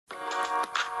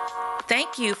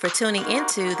Thank you for tuning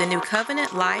into the New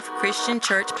Covenant Life Christian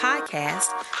Church podcast,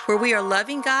 where we are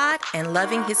loving God and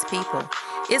loving His people.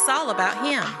 It's all about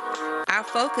Him. Our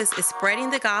focus is spreading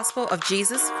the gospel of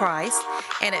Jesus Christ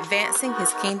and advancing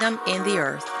His kingdom in the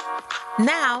earth.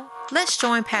 Now, let's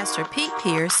join Pastor Pete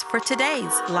Pierce for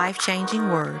today's life-changing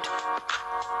word.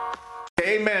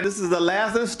 Amen. This is the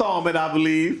last installment, I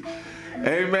believe,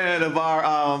 amen, of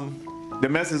our the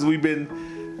message we've been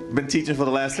teaching for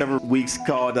the last several weeks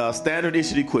called Standard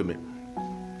Issued Equipment.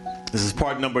 This is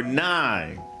part number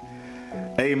 9.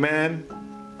 Amen.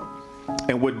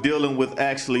 And we're dealing with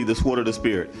actually the sword of the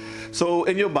Spirit. So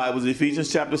in your Bibles,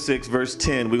 Ephesians chapter 6, verse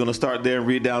 10, we're going to start there and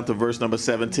read down to verse number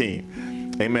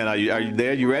 17. Amen. Are you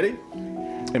there? You ready?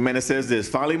 Amen. It says this: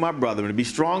 Finally, my brethren, be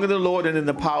strong in the Lord and in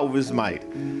the power of His might.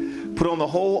 Put on the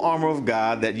whole armor of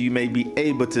God, that you may be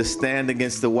able to stand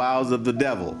against the wiles of the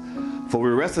devil. For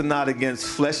we wrestle not against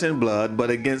flesh and blood, but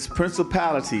against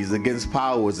principalities, against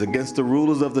powers, against the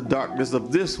rulers of the darkness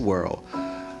of this world,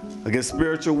 against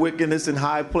spiritual wickedness in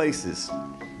high places.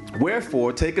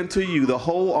 Wherefore, take unto you the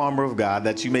whole armor of God,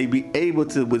 that you may be able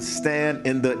to withstand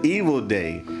in the evil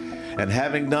day. And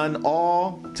having done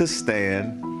all to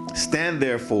stand, stand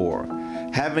therefore,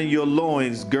 having your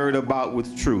loins girt about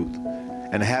with truth,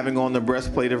 and having on the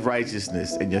breastplate of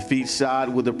righteousness, and your feet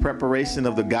shod with the preparation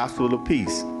of the gospel of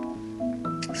peace.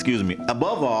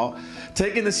 Above all,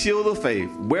 taking the shield of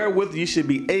faith, wherewith you should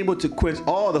be able to quench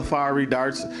all the fiery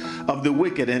darts of the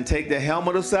wicked, and take the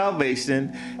helmet of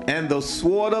salvation and the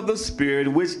sword of the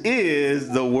Spirit, which is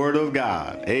the word of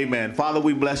God. Amen. Father,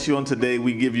 we bless you on today.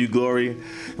 We give you glory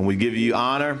and we give you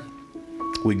honor.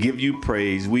 We give you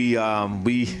praise. We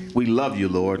love you,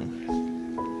 Lord. And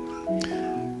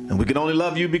we can only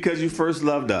love you because you first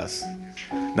loved us.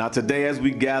 Now today, as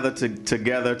we gather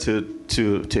together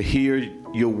to hear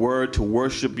your word, to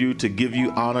worship you, to give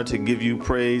you honor, to give you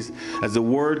praise, as the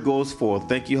word goes forth,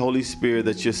 thank you, Holy Spirit,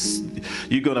 that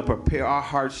you're going to prepare our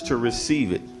hearts to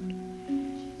receive it.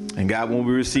 And God, when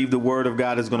we receive the word of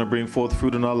God, it's going to bring forth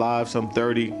fruit in our lives, some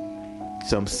 30,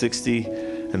 some 60,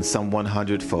 and some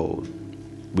 100-fold.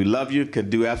 We love you, can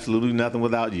do absolutely nothing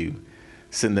without you.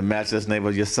 It's in the matchless name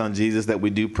of your Son, Jesus, that we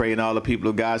do pray, and all the people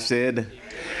of God said,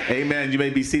 Amen. You may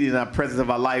be seated in our presence of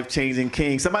our life-changing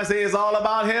King. Somebody say, it's all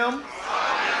about Him.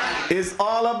 It's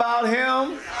all about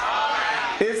Him.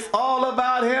 It's all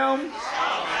about Him.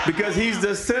 Because He's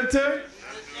the center,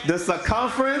 the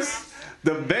circumference,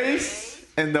 the base,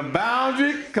 and the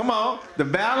boundary. Come on. The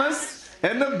balance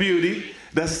and the beauty,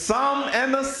 the sum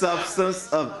and the substance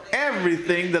of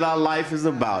everything that our life is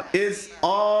about. It's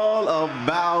all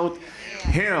about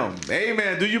Him.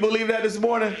 Amen. Do you believe that this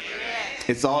morning?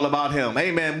 It's all about Him.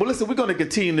 Amen. Well, listen, we're going to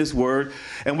continue this word,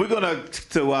 and we're going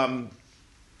to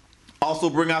also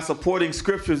bring out supporting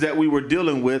scriptures that we were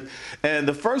dealing with. And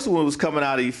the first one was coming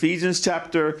out of Ephesians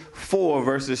chapter 4,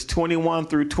 verses 21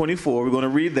 through 24. We're going to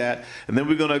read that, and then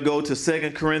we're going to go to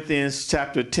 2 Corinthians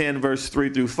chapter 10, verse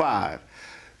 3 through 5.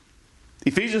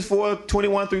 Ephesians 4,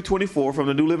 21 through 24 from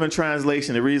the New Living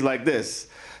Translation. It reads like this: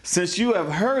 Since you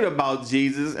have heard about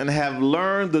Jesus and have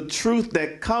learned the truth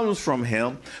that comes from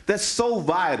Him, that's so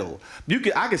vital.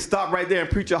 I could stop right there and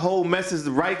preach a whole message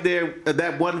right there,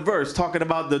 that one verse, talking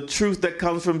about the truth that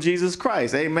comes from Jesus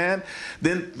Christ. Amen.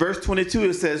 Then verse 22,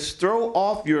 it says, throw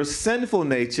off your sinful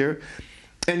nature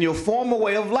and your former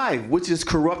way of life, which is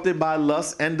corrupted by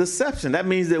lust and deception. That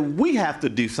means that we have to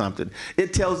do something.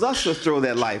 It tells us to throw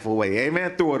that life away.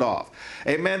 Amen. Throw it off.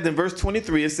 Amen. Then verse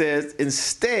 23, it says,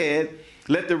 instead,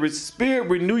 let the Spirit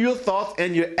renew your thoughts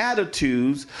and your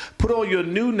attitudes. Put on your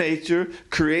new nature,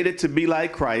 created to be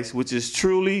like Christ, which is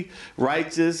truly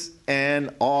righteous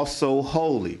and also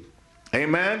holy.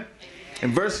 Amen.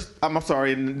 And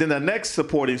then the next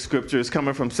supporting scripture is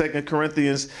coming from 2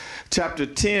 Corinthians chapter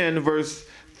 10, verse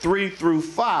 3 through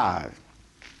 5.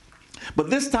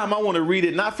 But this time I want to read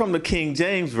it not from the King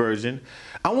James Version.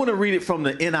 I want to read it from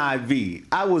the NIV.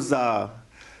 I was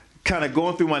kind of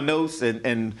going through my notes,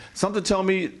 and something told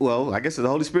me, well, I guess the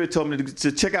Holy Spirit told me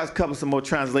to check out some more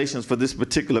translations for this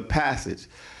particular passage.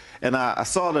 And I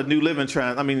saw the New Living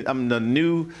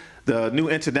the New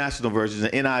International Version, the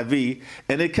NIV,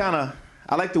 and it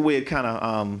I like the way it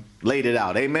laid it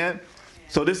out. Amen.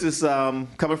 So this is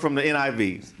coming from the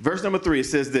NIV. Verse number 3, it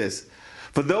says this: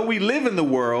 For though we live in the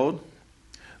world,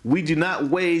 we do not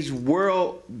wage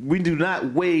war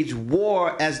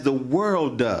as the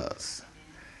world does.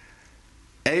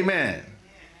 Amen.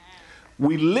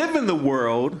 We live in the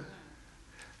world,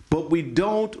 but we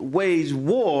don't wage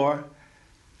war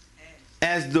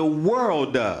as the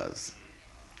world does.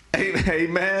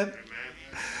 Amen.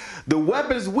 The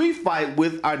weapons we fight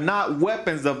with are not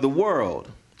weapons of the world.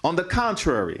 On the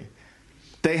contrary,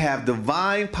 They have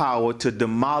divine power to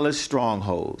demolish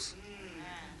strongholds.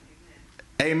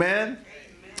 Amen.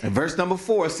 And verse number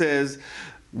 4 says,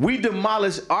 we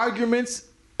demolish arguments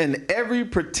and every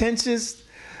pretension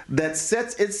that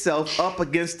sets itself up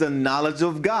against the knowledge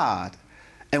of God.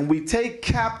 And we take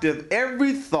captive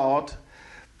every thought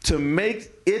to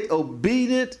make it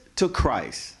obedient to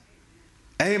Christ.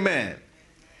 Amen.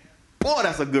 Boy,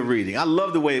 that's a good reading. I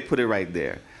love the way it put it right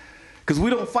there. Because we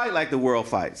don't fight like the world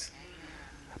fights.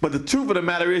 But the truth of the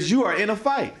matter is you are in a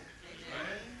fight.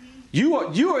 You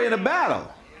are in a battle.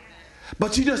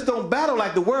 But you just don't battle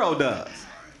like the world does.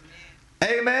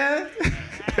 Amen?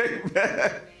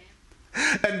 Amen.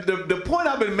 And the point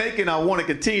I've been making, I want to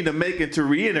continue to make and to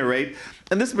reiterate,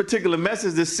 in this particular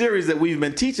message, this series that we've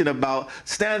been teaching about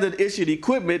standard issued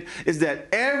equipment, is that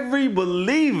every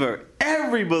believer,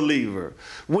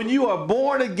 when you are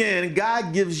born again,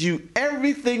 God gives you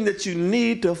everything that you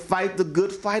need to fight the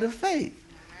good fight of faith.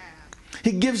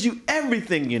 He gives you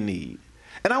everything you need.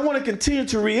 And I want to continue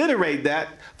to reiterate that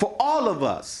for all of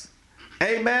us.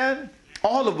 Amen?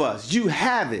 All of us. You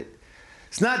have it.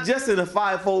 It's not just in the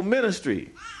fivefold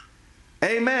ministry.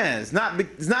 Amen. It's not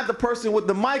the person with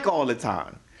the mic all the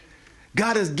time.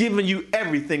 God has given you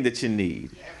everything that you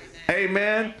need.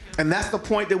 Amen. And that's the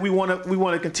point that we want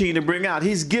to continue to bring out.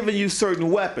 He's given you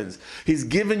certain weapons. He's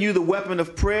given you the weapon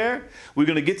of prayer. We're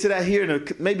going to get to that here in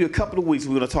maybe a couple of weeks.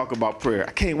 We're going to talk about prayer.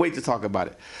 I can't wait to talk about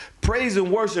it. Praise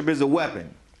and worship is a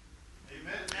weapon.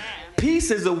 Amen. Peace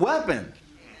is a weapon.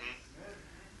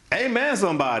 Amen,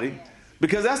 somebody.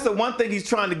 Because that's the one thing he's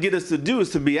trying to get us to do, is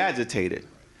to be agitated.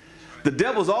 The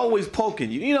devil's always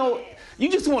poking you. You know, you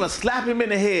just want to slap him in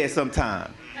the head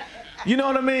sometime. You know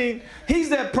what I mean? He's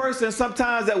that person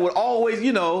sometimes that would always,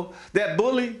 you know, that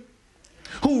bully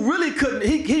who really couldn't,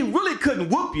 he really couldn't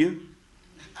whoop you.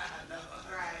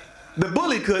 The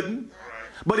bully couldn't,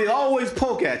 but he'd always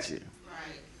poke at you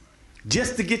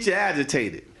just to get you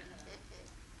agitated.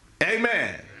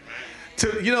 Amen.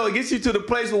 It gets you to the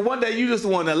place where one day you just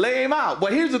want to lay him out.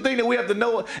 But here's the thing that we have to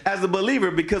know as a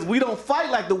believer, because we don't fight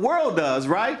like the world does,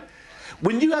 right?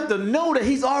 When you have to know that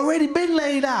he's already been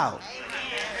laid out.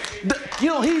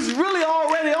 He's really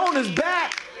already on his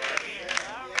back.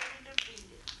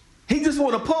 He just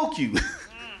want to poke you.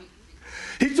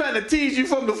 He's trying to tease you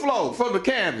from the floor, from the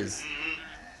canvas.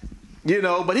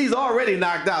 But he's already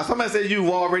knocked out. Somebody said you've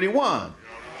already won.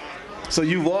 So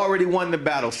you've already won the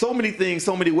battle. So many things,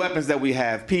 so many weapons that we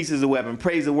have. Peace is a weapon.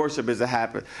 Praise and worship is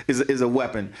a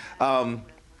weapon.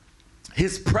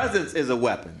 His presence is a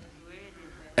weapon.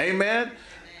 Amen.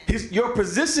 Your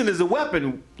position is a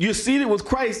weapon. You're seated with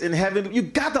Christ in heaven. You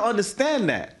got to understand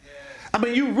that. I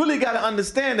mean, you really got to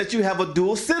understand that you have a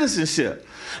dual citizenship.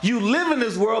 You live in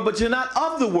this world, but you're not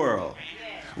of the world.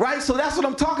 Right? So that's what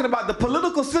I'm talking about. The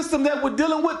political system that we're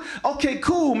dealing with. Okay,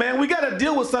 cool, man. We got to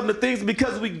deal with some of the things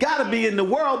because we got to be in the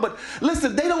world. But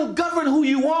listen, they don't govern who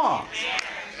you are.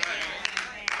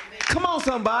 Come on,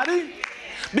 somebody.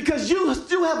 Because you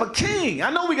still have a king. I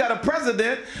know we got a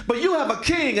president, but you have a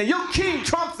king, and your king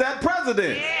trumps that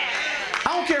president.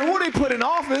 I don't care who they put in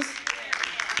office.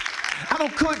 I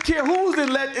don't care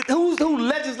who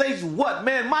legislates what.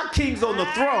 Man, my king's on the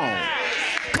throne.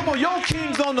 Come on, your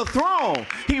king's on the throne.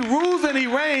 He rules and he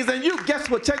reigns, and you, guess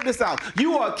what? Check this out.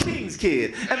 You are a king's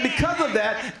kid. And because of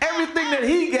that, everything that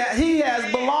he has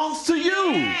belongs to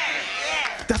you.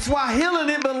 That's why healing,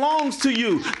 it belongs to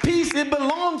you. Peace, it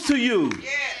belongs to you.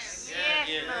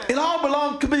 It all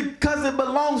belongs because it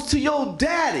belongs to your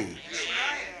daddy.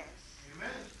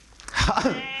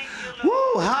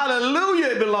 Woo, hallelujah,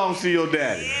 it belongs to your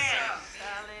daddy.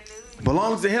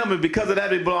 Belongs to him, and because of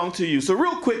that, it belongs to you. So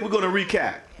real quick, we're going to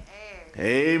recap.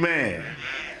 Amen.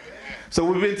 So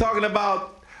we've been talking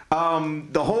about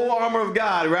the whole armor of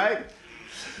God, right?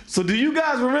 So do you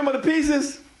guys remember the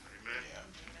pieces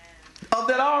of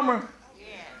that armor?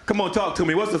 Come on, talk to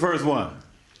me. What's the first one?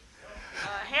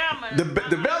 Hammer.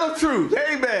 The belt of truth.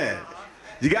 Amen.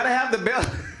 You got to have the belt.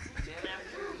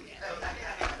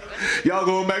 Y'all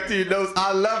going back to your notes.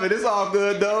 I love it. It's all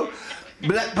good, though.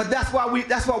 But that's why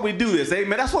we do this,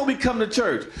 amen. That's why we come to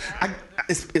church.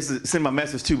 It's in my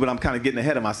message too, but I'm kind of getting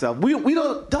ahead of myself. You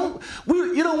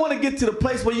don't want to get to the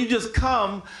place where you just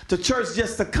come to church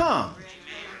just to come.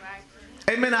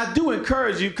 Amen. I do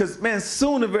encourage you, because man,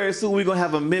 very soon we're gonna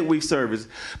have a midweek service,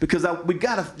 because we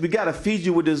gotta feed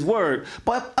you with this word.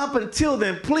 But up until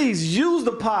then, please use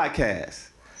the podcast.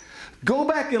 Go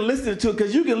back and listen to it,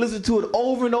 because you can listen to it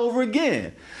over and over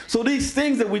again. So these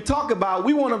things that we talk about,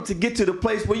 we want them to get to the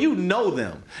place where you know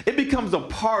them. It becomes a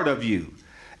part of you.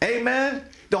 Amen?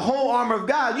 The whole armor of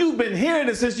God. You've been hearing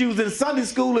it since you was in Sunday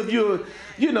school. If you're,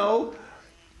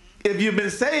 if you've been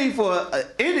saved for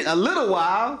a little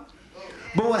while.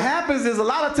 But what happens is a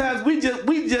lot of times we just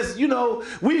we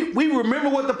remember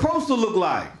what the poster looked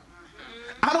like.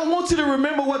 I don't want you to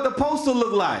remember what the poster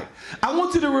looked like. I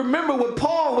want you to remember what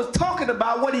Paul was talking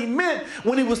about, what he meant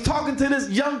when he was talking to this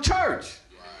young church.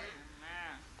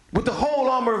 With the whole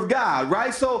armor of God,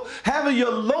 right? So having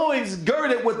your loins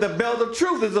girded with the belt of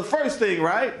truth is the first thing,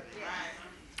 right?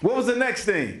 What was the next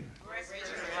thing?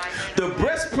 The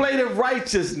breastplate of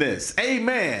righteousness.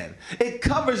 Amen. It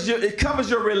covers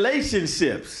your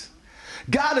relationships.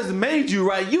 God has made you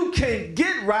right. You can't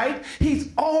get right. He's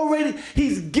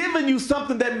given you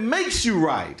something that makes you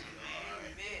right.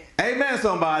 Amen,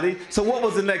 somebody. So what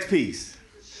was the next piece?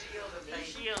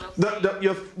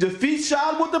 Your feet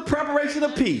shod with the preparation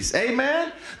of peace.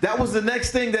 Amen. That was the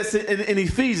next thing that's in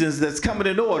Ephesians that's coming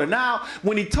in order. Now,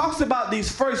 when he talks about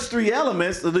these first three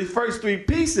elements, the first three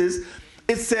pieces,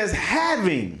 it says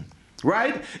having.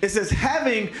 Right? It says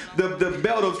having the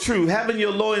belt of truth, having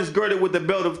your loins girded with the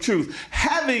belt of truth,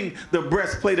 having the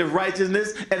breastplate of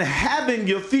righteousness, and having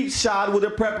your feet shod with the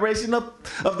preparation of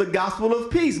the gospel of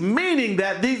peace. Meaning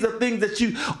that these are things that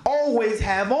you always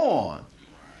have on.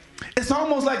 It's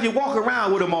almost like you walk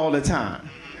around with them all the time.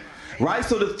 Right?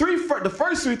 So the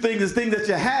first three things is things that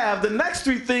you have. The next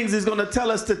three things is going to tell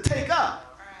us to take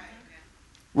up.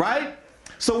 Right?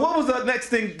 So what was the next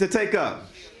thing to take up?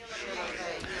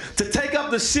 To take up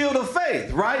the shield of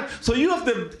faith, right? So you have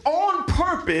to, on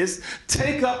purpose,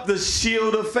 take up the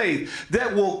shield of faith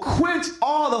that will quench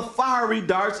all the fiery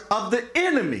darts of the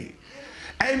enemy.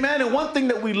 Amen. And one thing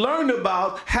that we learned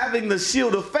about having the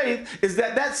shield of faith is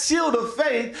that shield of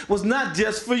faith was not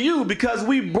just for you, because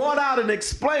we brought out and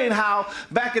explained how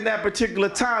back in that particular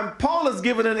time, Paul is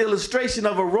giving an illustration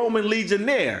of a Roman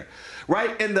legionnaire.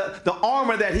 Right? And the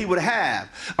armor that he would have.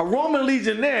 A Roman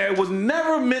legionnaire was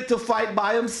never meant to fight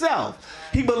by himself.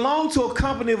 He belonged to a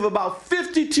company of about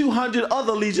 5,200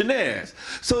 other legionnaires.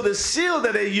 So the shield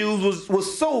that they used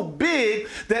was so big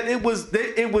that it was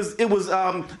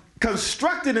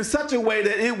constructed in such a way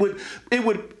that it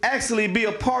would actually be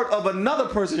a part of another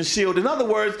person's shield. In other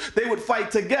words, they would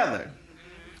fight together.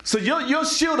 So your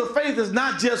shield of faith is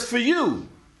not just for you.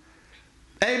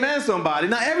 Amen, somebody.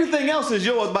 Now, everything else is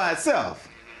yours by itself.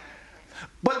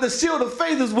 But the shield of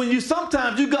faith is when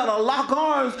sometimes you got to lock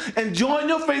arms and join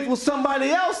your faith with somebody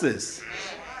else's.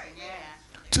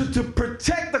 To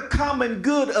protect the common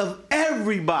good of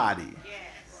everybody.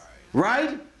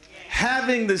 Right?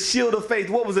 Having the shield of faith.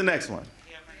 What was the next one?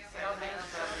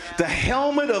 The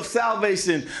helmet of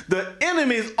salvation. The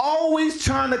enemy is always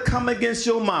trying to come against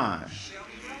your mind.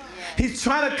 He's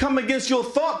trying to come against your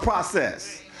thought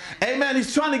process. Amen.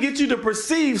 He's trying to get you to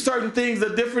perceive certain things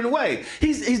a different way.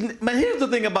 Man, here's the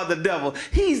thing about the devil.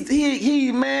 He's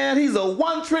a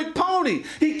one-trick pony.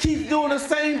 He keeps doing the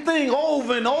same thing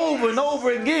over and over and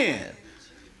over again.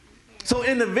 So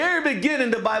in the very beginning,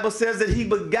 the Bible says that he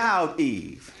beguiled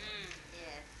Eve.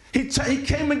 He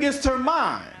came against her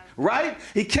mind, right?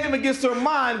 He came against her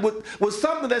mind with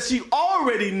something that she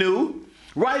already knew,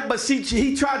 right? But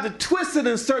he tried to twist it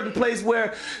in a certain place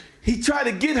where he tried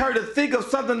to get her to think of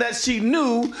something that she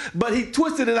knew, but he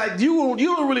twisted it like, you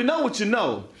don't really know what you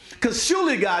know. Because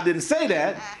surely God didn't say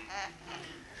that.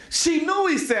 She knew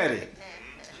he said it.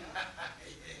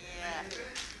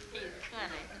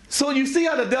 So you see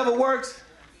how the devil works?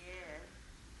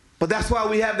 But that's why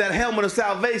we have that helmet of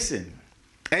salvation.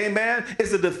 Amen.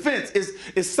 It's a defense.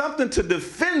 It's something to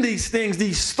defend these things,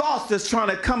 these thoughts that's trying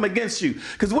to come against you.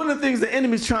 Because one of the things the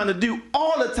enemy's trying to do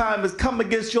all the time is come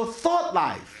against your thought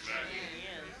life.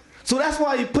 So that's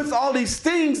why he puts all these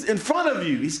things in front of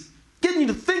you. He's getting you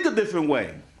to think a different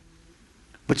way.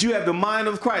 But you have the mind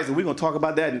of Christ. And we're going to talk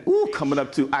about that coming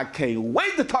up too. I can't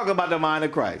wait to talk about the mind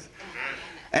of Christ.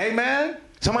 Amen.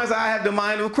 Somebody say, I have the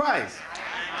mind of Christ.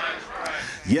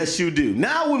 Yes, you do.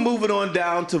 Now we're moving on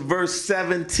down to verse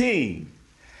 17.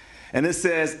 And it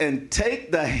says, and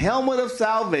take the helmet of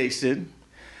salvation,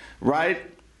 right?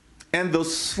 And the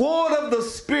sword of the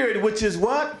Spirit, which is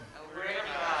what?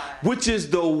 Which is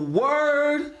the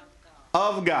word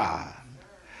of God.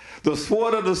 The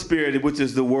sword of the Spirit, which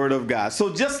is the word of God.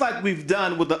 So just like we've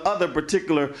done with the other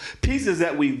particular pieces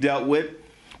that we've dealt with,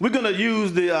 we're going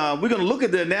to look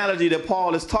at the analogy that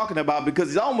Paul is talking about, because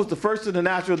it's almost the first in the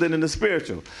natural, then in the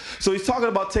spiritual. So he's talking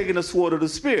about taking the sword of the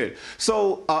Spirit.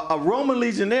 So a Roman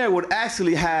legionnaire would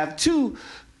actually have two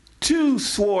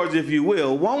swords, if you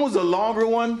will. One was a longer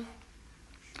one,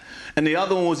 and the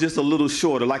other one was just a little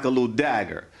shorter, like a little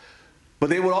dagger. But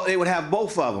they would have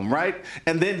both of them, right?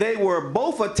 And then they were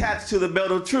both attached to the belt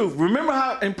of truth. Remember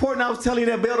how important I was telling you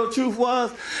that belt of truth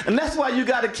was? And that's why you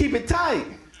got to keep it tight.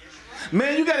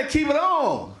 Man, you got to keep it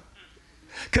on.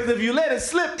 Because if you let it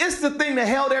slip, it's the thing that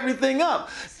held everything up.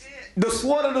 The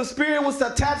sword of the Spirit was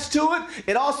attached to it.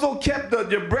 It also kept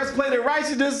your breastplate of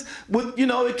righteousness with,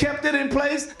 it kept it in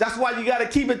place. That's why you got to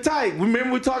keep it tight.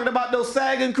 Remember we talking about those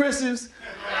sagging Christians?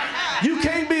 You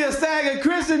can't be a sagging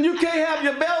Christian. You can't have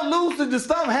your belt loose and the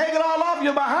stuff hanging all off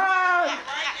your behind.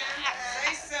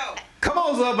 Come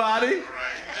on, somebody.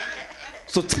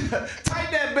 So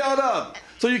tighten that belt up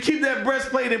so you keep that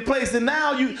breastplate in place. And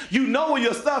now you know where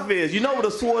your stuff is. You know where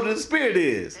the sword of the Spirit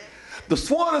is. The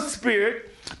sword of the Spirit.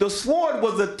 The sword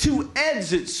was a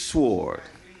two-edged sword,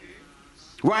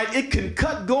 right? It can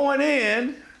cut going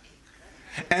in,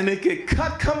 and it can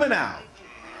cut coming out.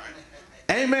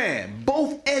 Amen.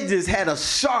 Both edges had a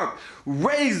sharp,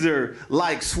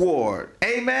 razor-like sword.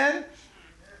 Amen.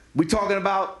 We're talking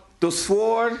about the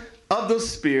sword of the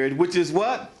Spirit, which is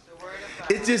what?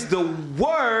 It's just the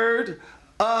word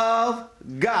of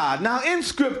God. Now in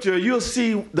Scripture, you'll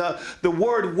see the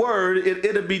word,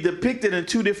 it'll be depicted in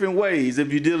two different ways.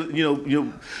 If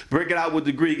you break it out with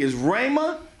the Greek, is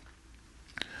rhema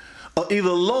or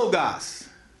either logos,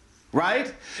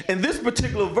 right? In this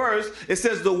particular verse, it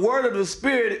says the word of the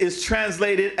Spirit is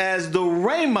translated as the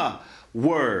rhema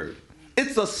word.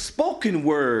 It's a spoken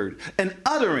word, an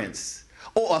utterance,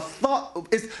 or a thought.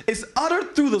 It's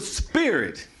uttered through the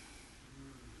Spirit.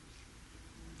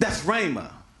 That's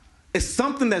rhema. It's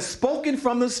something that's spoken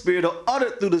from the Spirit or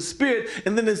uttered through the Spirit,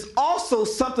 and then it's also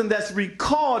something that's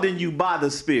recalled in you by the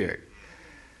Spirit.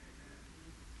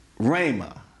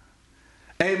 Rhema.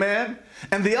 Amen.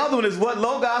 And the other one is what?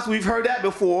 Logos. We've heard that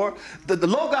before. The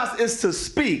logos is to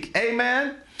speak.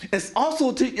 Amen. It's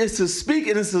also to speak,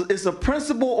 and it's a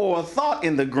principle or a thought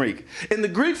in the Greek. In the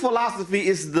Greek philosophy,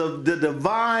 it's the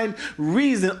divine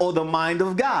reason or the mind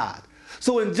of God.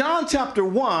 So in John chapter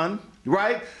 1,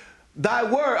 right?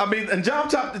 In John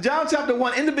chapter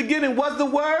 1, in the beginning was the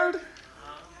Word,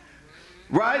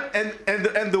 right?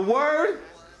 And the Word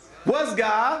was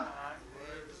God,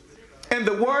 and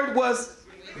the Word was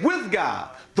with God.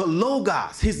 The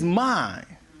Logos, his mind.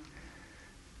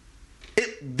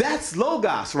 That's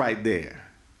Logos right there.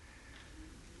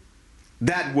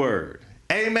 That word.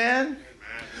 Amen?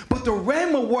 But the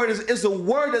Rhema word is a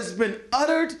word that's been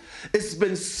uttered. It's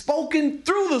been spoken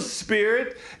through the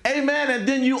Spirit. Amen. And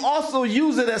then you also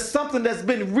use it as something that's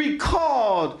been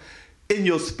recalled in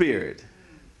your spirit.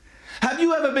 Have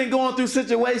you ever been going through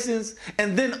situations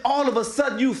and then all of a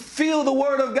sudden you feel the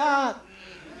word of God?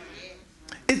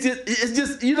 It's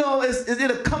just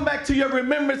it'll come back to your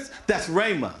remembrance. That's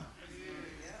Rhema.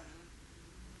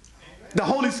 The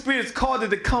Holy Spirit's called it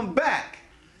to come back.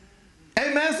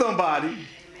 Amen, somebody.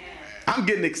 I'm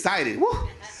getting excited. Woo.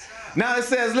 Now it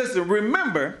says, listen,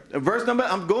 remember,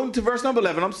 I'm going to verse number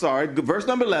 11, I'm sorry, verse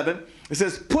number 11. It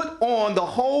says, put on the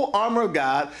whole armor of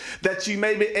God that you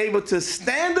may be able to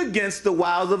stand against the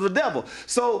wiles of the devil.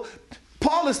 So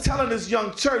Paul is telling this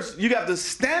young church, you got to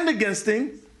stand against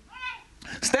him,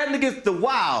 stand against the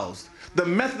wiles, the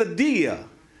methodia,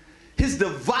 his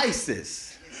devices.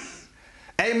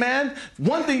 Amen.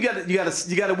 One thing you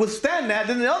got to withstand that.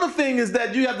 Then the other thing is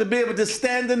that you have to be able to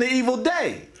stand in the evil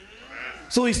day.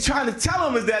 So he's trying to tell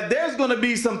them is that there's going to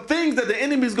be some things that the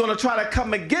enemy is going to try to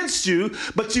come against you,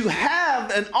 but you have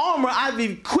an armor. I've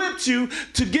equipped you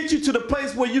to get you to the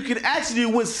place where you can actually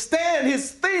withstand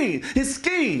his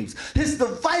schemes, his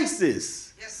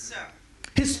devices, yes, sir,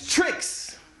 his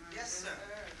tricks. Yes, sir.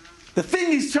 The thing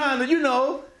he's trying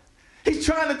to, he's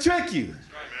trying to trick you.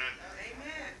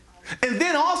 And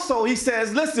then also he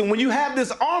says, listen, when you have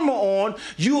this armor on,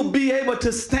 you'll be able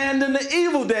to stand in the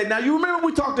evil day. Now, you remember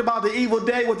we talked about the evil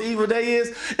day, what the evil day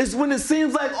is? It's when it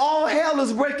seems like all hell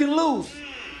is breaking loose.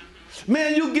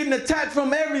 Man, you're getting attacked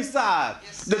from every side.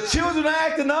 Yes, the children are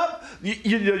acting up.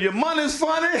 Your money's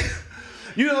funny.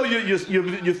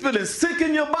 You're feeling sick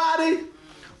in your body.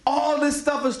 All this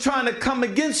stuff is trying to come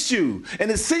against you.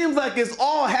 And it seems like it's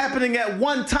all happening at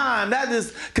one time. That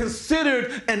is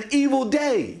considered an evil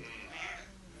day.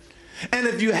 And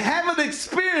if you haven't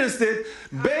experienced it,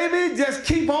 baby, just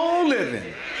keep on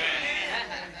living.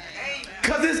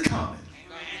 Because it's coming.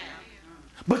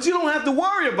 But you don't have to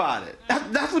worry about it.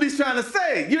 That's what he's trying to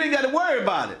say. You ain't got to worry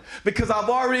about it. Because I've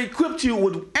already equipped you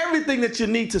with everything that you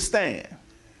need to stand.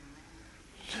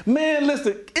 Man,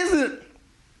 listen, isn't it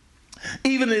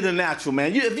even in the natural,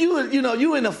 man? If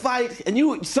you in a fight and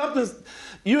you're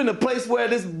in a place where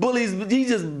this bully's he's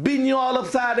just beating you all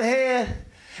upside the head,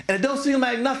 and it don't seem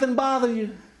like nothing bother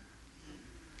you,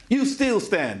 you still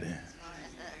standing.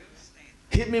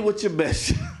 Hit me with your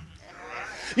best.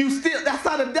 That's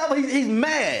how the devil, he's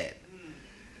mad.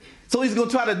 So he's going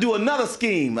to try to do another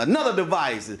scheme, another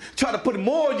device, try to put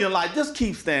more in your life. Just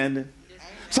keep standing.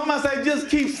 Somebody say, just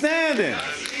keep standing.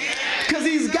 Because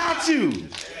he's got you.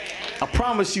 I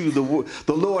promise you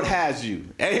the Lord has you.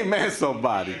 Amen,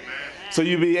 somebody. So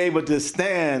you'll be able to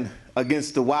stand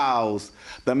against the wiles,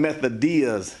 the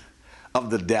methodeas of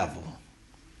the devil.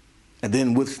 And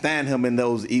then withstand him in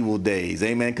those evil days.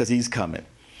 Amen, because he's coming.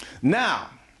 Now,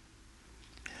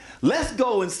 let's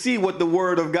go and see what the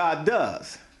word of God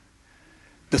does.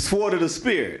 The sword of the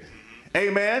Spirit.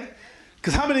 Amen.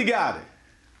 Because how many got it?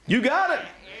 You got it?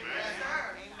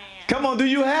 Come on, do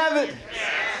you have it?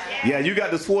 Yeah, you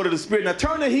got the sword of the Spirit. Now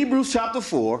turn to Hebrews chapter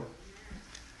 4.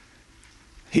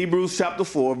 Hebrews chapter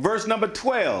 4, verse number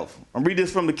 12. I'll read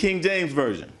this from the King James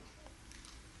Version.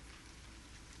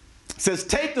 It says,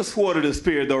 take the sword of the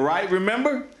Spirit, though, right?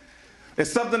 Remember? It's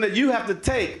something that you have to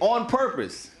take on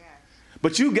purpose.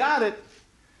 But you got it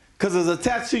because it's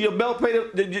attached to your belt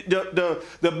plate,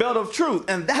 the belt of truth.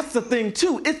 And that's the thing,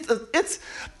 too. It's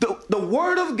the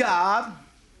word of God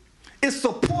is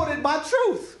supported by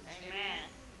truth. Amen.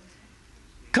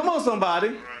 Come on,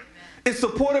 somebody. It's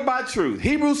supported by truth.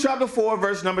 Hebrews chapter 4,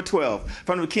 verse number 12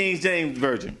 from the King James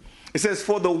Version. It says,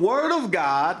 for the word of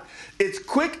God is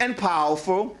quick and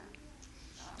powerful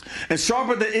and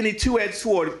sharper than any two-edged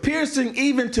sword, piercing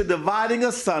even to dividing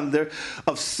asunder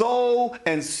of soul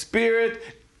and spirit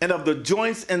and of the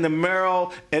joints and the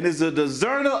marrow, and is a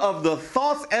discerner of the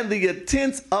thoughts and the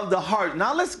intents of the heart.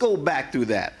 Now let's go back through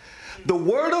that. The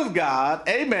word of God,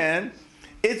 amen,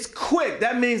 it's quick.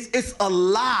 That means it's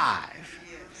alive.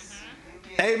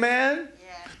 Amen.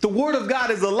 The word of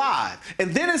God is alive.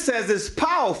 And then it says it's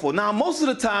powerful. Now, most of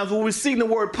the times when we see the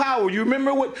word power, you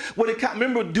remember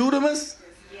remember dunamis?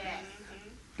 Yes.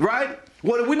 Right?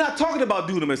 Well, we're not talking about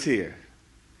dunamis here.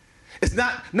 It's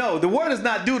not, no, the word is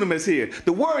not dunamis here.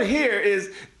 The word here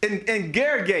is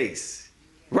engerges,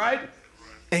 right?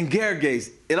 Engerges.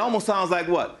 It almost sounds like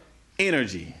what?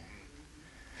 Energy.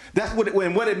 That's what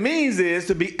it means is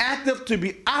to be active, to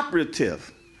be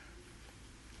operative.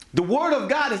 The word of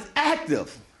God is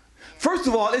active. First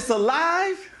of all, it's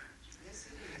alive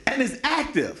and it's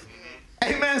active.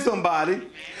 Amen, somebody.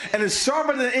 And it's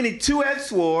sharper than any two-edged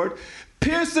sword,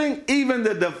 piercing even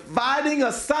the dividing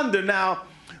asunder. Now,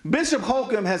 Bishop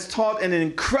Holcomb has taught an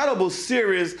incredible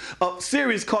series called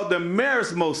the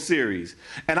Merismos series.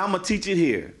 And I'm going to teach it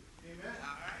here.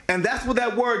 And that's what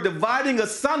that word dividing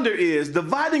asunder is.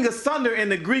 Dividing asunder in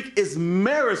the Greek is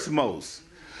merismos.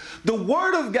 The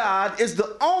word of God is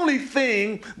the only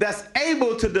thing that's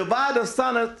able to divide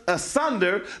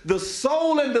asunder the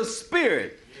soul and the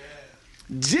spirit.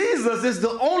 Jesus is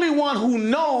the only one who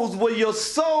knows where your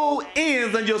soul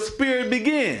ends and your spirit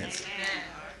begins.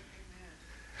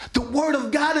 The word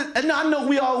of God is, and I know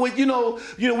we always,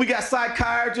 we got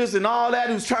psychiatrists and all that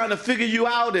who's trying to figure you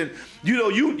out, and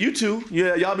you too,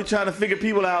 yeah, y'all be trying to figure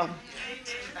people out.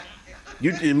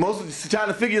 Most trying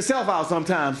to figure yourself out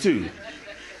sometimes too.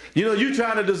 You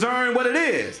trying to discern what it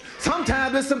is.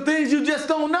 Sometimes there's some things you just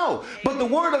don't know. But the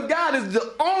word of God is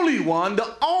the only one,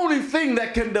 the only thing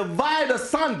that can divide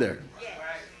asunder.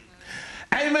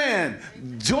 Amen.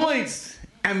 Joints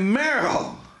and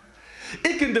marrow.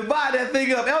 It can divide that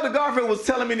thing up. Elder Garfield was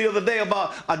telling me the other day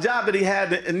about a job that he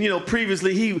had, and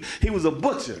previously he was a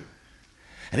butcher.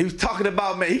 And he was talking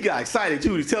about, man, he got excited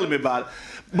too. He was telling me about it.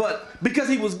 But because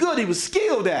he was good, he was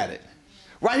skilled at it.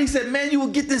 Right? He said, man, you will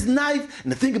get this knife.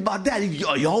 And the thing about that,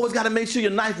 you always got to make sure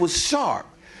your knife was sharp.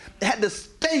 It had to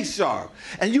stay sharp.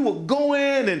 And you would go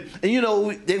in and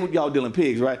y'all dealing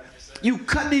pigs, right? You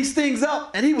cut these things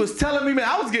up. And he was telling me, man,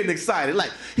 I was getting excited.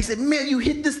 Like, he said, man, you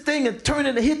hit this thing and turn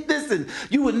it and hit this. And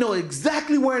you would know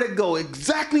exactly where to go,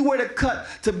 exactly where to cut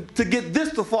to get this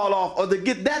to fall off or to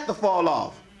get that to fall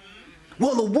off.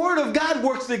 Well, the word of God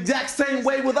works the exact same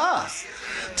way with us.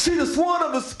 See, the sword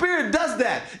of the Spirit does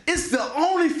that. It's the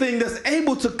only thing that's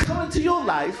able to come into your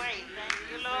life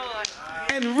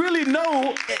and really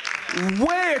know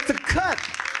where to cut,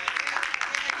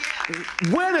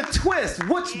 where to twist,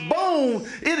 which bone,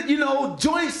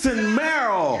 joints and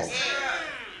marrow.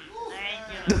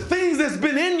 The things that's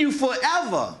been in you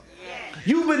forever.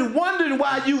 You've been wondering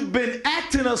why you've been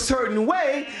acting a certain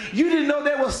way. You didn't know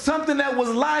there was something that was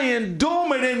lying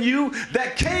dormant in you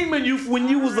that came in you when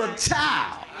you was a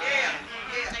child.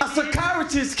 A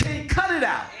psychiatrist can't cut it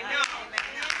out.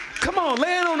 Come on,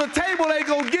 lay it on the table, they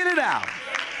go get it out.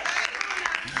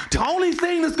 The only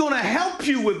thing that's going to help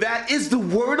you with that is the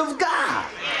word of God.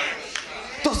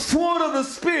 The sword of the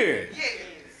Spirit.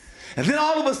 And then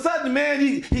all of a sudden, man,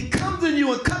 he comes in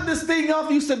you and cut this thing off.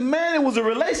 You said, man, it was a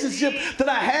relationship that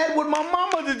I had with my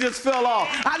mama that just fell off.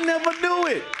 I never knew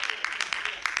it.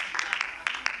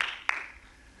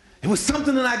 It was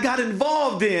something that I got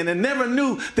involved in and never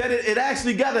knew that it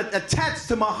actually got attached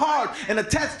to my heart and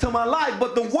attached to my life.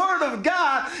 But the Word of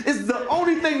God is the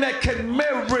only thing that can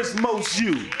nourish most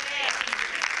you.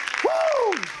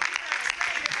 Woo!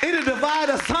 It'll divide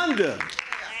asunder.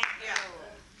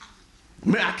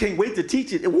 Man, I can't wait to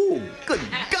teach it. Woo, good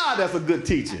God, that's a good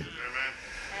teaching.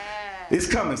 It's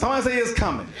coming. Somebody say it's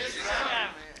coming.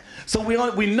 So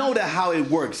we know that how it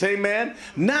works. Amen.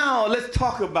 Now let's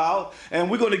talk about,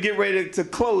 and we're going to get ready to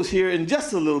close here in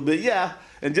just a little bit. Yeah,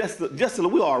 and just a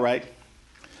little. We're all right.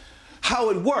 How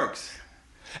it works.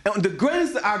 And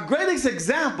our greatest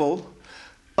example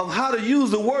of how to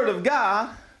use the Word of God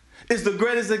is the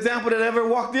greatest example that ever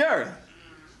walked the earth.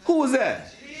 Who was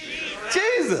that?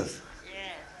 Jesus.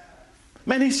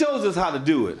 Man, he shows us how to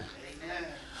do it.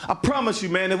 I promise you,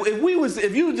 man,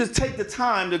 if you would just take the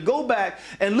time to go back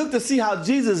and look to see how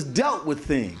Jesus dealt with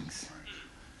things,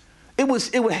 it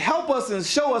would help us and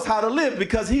show us how to live,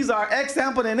 because he's our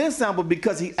example and example,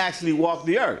 because he actually walked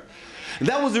the earth. And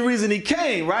that was the reason he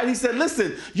came, right? He said,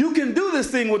 listen, you can do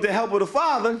this thing with the help of the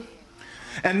Father.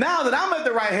 And now that I'm at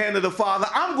the right hand of the Father,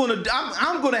 I'm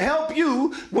gonna help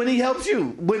you when he helps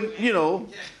you.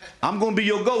 I'm gonna be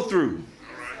your go-through.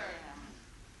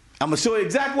 I'm going to show you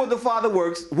exactly what the Father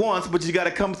wants, but you got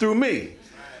to come through me.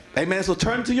 Amen. So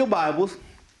turn to your Bibles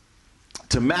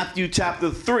to Matthew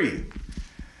chapter 3.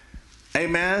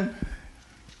 Amen.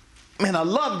 Man, I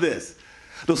love this.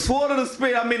 The sword of the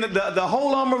Spirit, the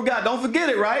whole armor of God. Don't forget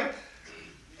it, right?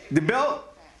 The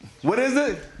belt. What is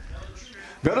it?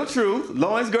 Belt of truth.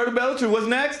 Loins girded, belt of truth. What's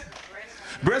next?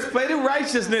 Breastplate of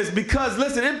righteousness. Because,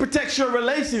 listen, it protects your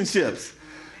relationships.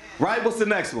 Right? What's the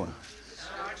next one?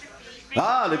 They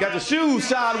got the shoes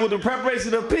shod with the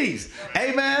preparation of peace.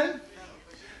 Amen.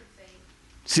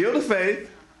 Shield of faith.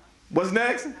 What's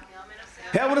next?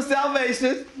 Helmet of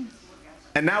salvation.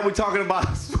 And now we're talking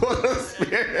about sword of the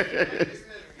Spirit.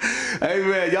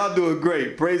 Amen. Y'all doing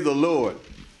great. Praise the Lord.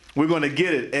 We're going to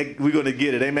get it. We're going to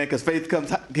get it. Amen. Because faith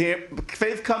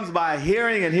comes by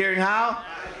hearing, and hearing how?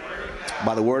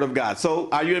 By the Word of God. So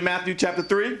are you in Matthew chapter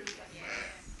 3?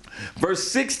 Verse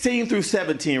 16 through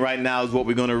 17 right now is what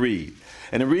we're going to read.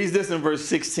 And it reads this in verse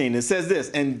 16. It says this,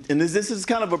 and this is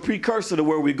kind of a precursor to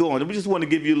where we're going. We just want to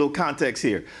give you a little context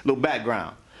here, a little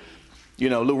background. A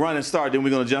little run and start, then we're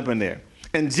going to jump in there.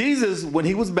 And Jesus, when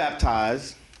he was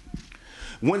baptized,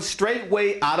 went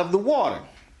straightway out of the water.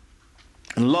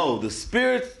 And lo, the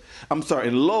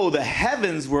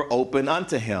heavens were opened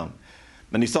unto him.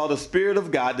 And he saw the Spirit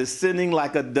of God descending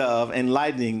like a dove and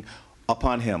lighting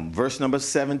upon him. Verse number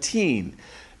 17.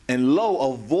 And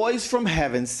lo, a voice from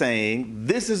heaven saying,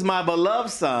 this is my beloved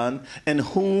Son, in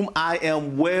whom I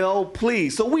am well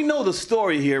pleased. So we know the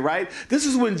story here, right? This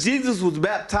is when Jesus was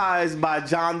baptized by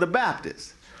John the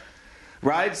Baptist,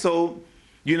 right? So,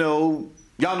 y'all know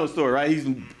the story, right? He's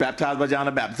baptized by John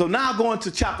the Baptist. So now going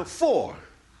to chapter 4.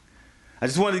 I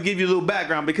just wanted to give you a little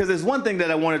background, because there's one thing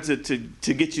that I wanted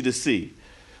to get you to see.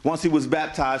 Once he was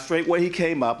baptized, straightway he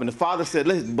came up, and the Father said,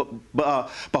 listen,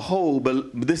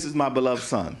 behold, this is my beloved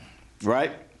Son,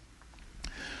 right?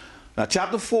 Now,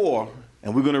 chapter 4,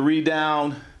 and we're going to read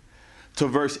down to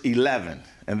verse 11,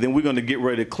 and then we're going to get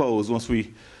ready to close once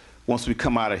we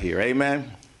come out of here.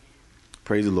 Amen?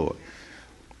 Praise the Lord.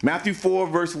 Matthew 4,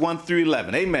 verse 1 through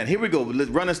 11. Amen. Here we go. Let's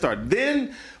run and start.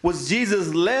 Then was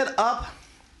Jesus led up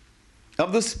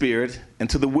of the Spirit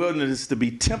into the wilderness to be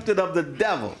tempted of the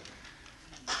devil.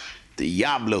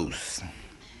 Diablos.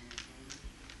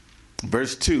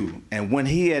 Verse 2, and when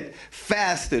he had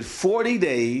fasted 40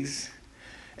 days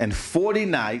and 40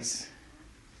 nights,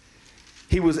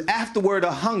 he was afterward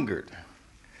hungered.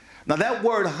 Now that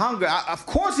word hunger, of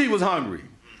course he was hungry.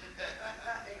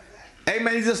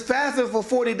 Amen. He just fasted for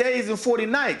 40 days and 40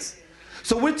 nights.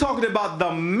 So we're talking about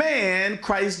the man,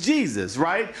 Christ Jesus,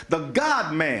 right? The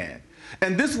God man.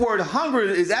 And this word hunger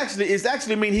is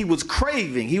actually mean he was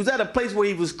craving. He was at a place where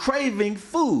he was craving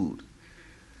food,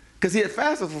 because he had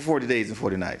fasted for 40 days and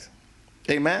 40 nights.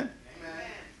 Amen? Amen.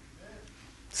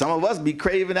 Some of us be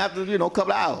craving after, a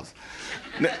couple of hours.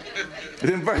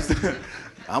 Then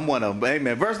I'm one of them.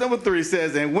 Amen. Verse number 3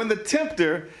 says, and when the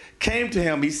tempter came to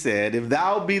him, he said, if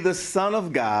thou be the Son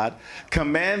of God,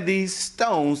 command these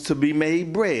stones to be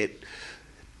made bread.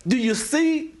 Do you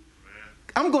see?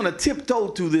 I'm going to tiptoe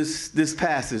through this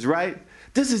passage, right?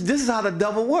 This is how the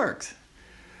devil works.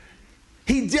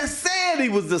 He just said he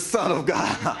was the Son of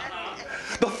God.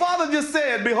 The Father just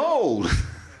said, behold,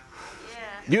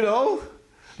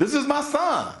 this is my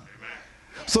Son.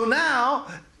 So now,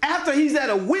 after he's at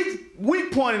a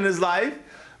weak point in his life,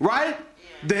 right?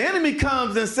 The enemy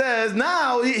comes and says,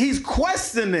 now he's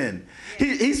questioning.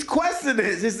 He's questioning.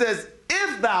 He says,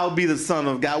 if if thou be the Son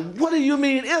of God. What do you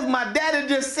mean if? My daddy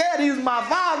just said he's my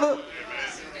father.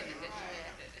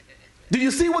 Do you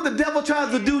see what the devil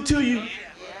tries to do to you?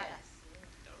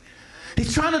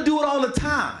 He's trying to do it all the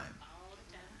time.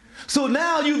 So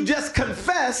now you've just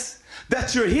confessed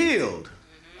that you're healed.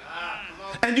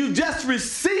 And you just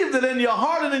received it in your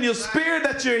heart and in your spirit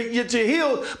that you're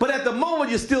healed, but at the moment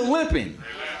you're still limping.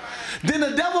 Then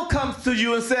the devil comes to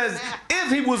you and says,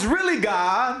 if he was really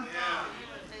God,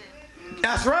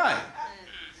 that's right,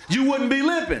 you wouldn't be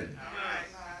limping.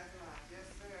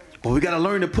 But we got to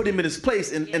learn to put him in his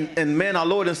place. And man, our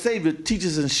Lord and Savior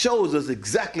teaches and shows us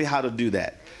exactly how to do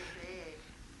that.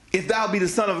 If thou be the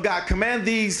Son of God, command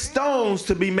these stones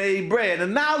to be made bread.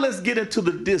 And now let's get into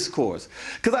the discourse.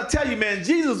 Because I tell you, man,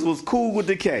 Jesus was cool with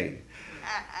decay.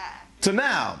 So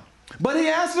now, but he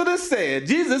answered and said,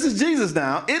 this is Jesus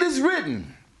now, it is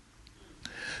written,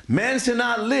 man shall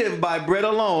not live by bread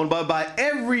alone, but by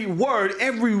every word,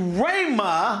 every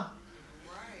rhema,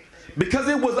 because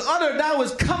it was uttered, that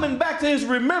was coming back to his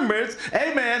remembrance,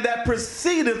 amen, that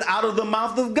proceedeth out of the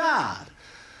mouth of God.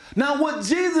 Now what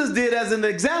Jesus did as an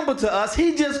example to us,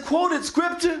 he just quoted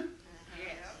scripture.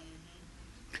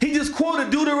 He just quoted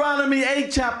Deuteronomy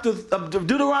 8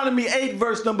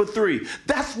 verse number 3.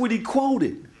 That's what he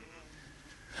quoted.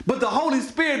 But the Holy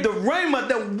Spirit, the rhema,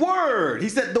 the word, he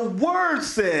said the word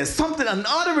says something, an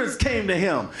utterance came to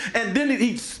him. And then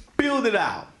he spilled it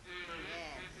out.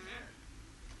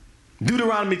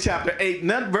 Deuteronomy chapter 8,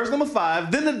 verse number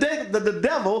 5. Then the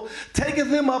devil taketh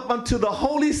him up unto the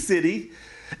holy city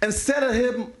and set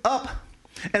him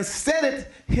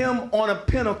on a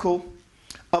pinnacle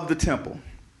of the temple.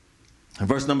 And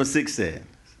verse number 6 said,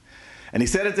 and he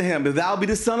said unto him, if thou be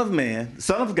the Son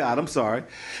of God,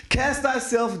 cast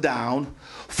thyself down,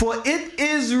 for it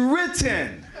is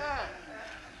written.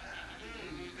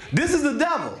 This is the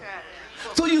devil.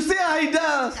 So you see how he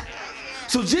does?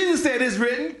 So Jesus said it's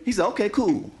written. He said, okay,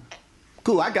 cool.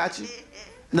 Cool, I got you.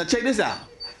 Now check this out.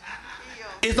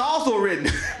 It's also written.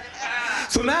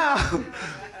 So now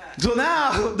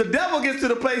the devil gets to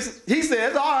the place, he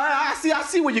says, all right, I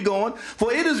see where you're going.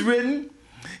 For it is written,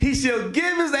 he shall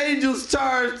give his angels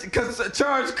charge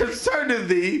concerning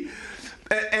thee,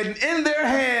 and in their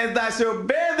hands thou shalt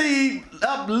bear thee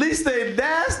up, lest they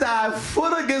dash thy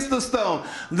foot against the stone.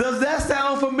 Does that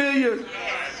sound familiar?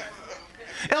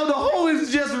 Elder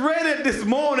Hogan's just read it this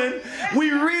morning.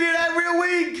 We read it every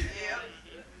week.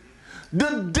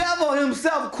 The devil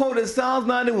himself quoted Psalms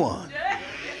 91.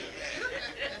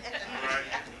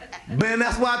 Man,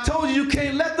 that's why I told you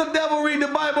can't let the devil read the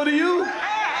Bible to you.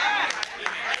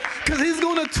 Because he's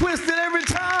going to twist it every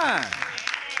time.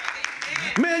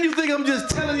 Man, you think I'm just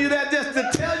telling you that just to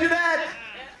tell you that?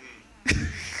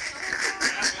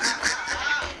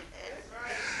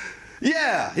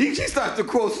 Yeah, he starts to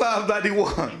quote Psalms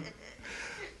 91.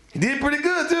 He did pretty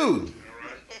good too.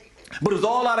 But it was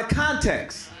all out of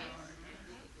context.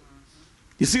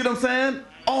 You see what I'm saying?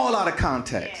 All out of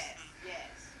context.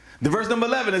 The verse number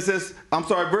 11, it says,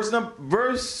 verse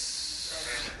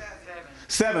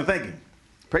 7, thank you.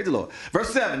 Praise the Lord.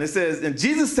 Verse 7, it says, and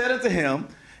Jesus said unto him,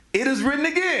 it is written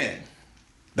again,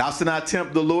 thou shalt not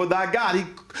tempt the Lord thy God. He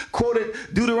quoted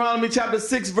Deuteronomy chapter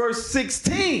 6, verse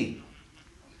 16.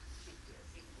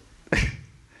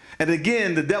 And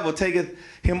again, the devil taketh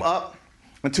him up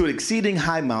unto an exceeding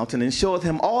high mountain and showeth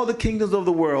him all the kingdoms of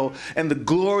the world and the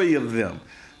glory of them.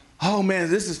 Oh man,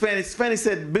 this is Fanny. Fanny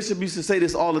said, Bishop used to say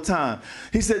this all the time.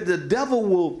 He said, the devil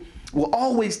will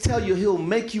always tell you he'll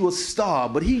make you a star,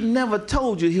 but he never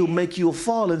told you he'll make you a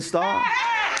falling star.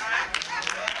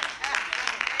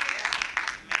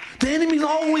 The enemy's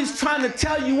always trying to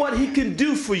tell you what he can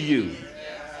do for you.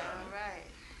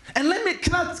 And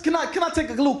can I take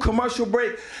a little commercial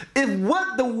break? If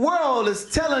what the world is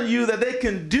telling you that they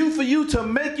can do for you to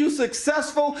make you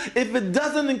successful, if it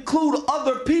doesn't include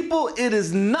other people, it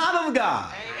is not of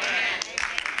God.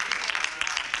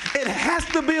 It has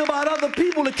to be about other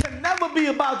people. It can never be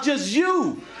about just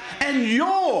you and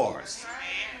yours.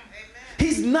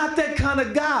 He's not that kind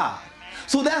of God.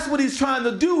 So that's what he's trying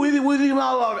to do. With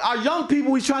our young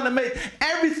people, he's trying to make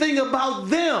everything about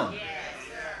them.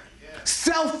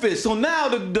 Selfish. So now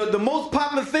the most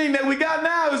popular thing that we got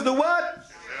now is the what?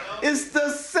 It's the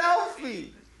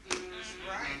selfie.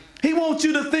 He wants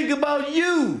you to think about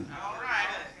you.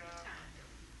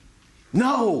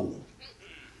 No.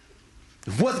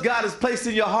 What God has placed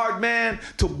in your heart, man,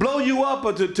 to blow you up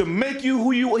or to make you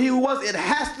who he was, it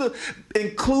has to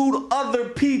include other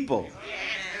people.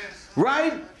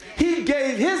 Right? He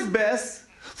gave his best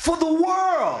for the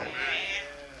world.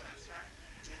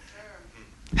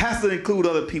 Has to include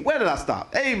other people. Where did I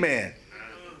stop? Amen.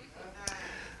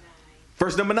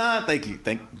 Verse number 9, thank you.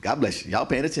 God bless you. Y'all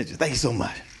paying attention. Thank you so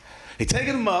much. He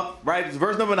taken him up, right? It's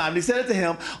verse number 9. And he said it to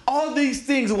him, all these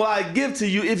things will I give to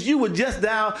you if you would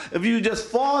just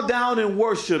fall down and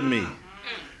worship me.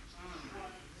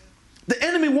 The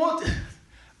enemy wants,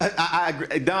 I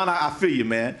agree. Don, I feel you,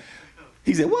 man.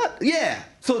 He said, what? Yeah.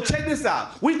 So check this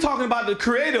out. We're talking about the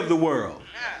creator of the world.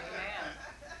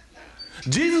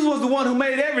 Jesus was the one who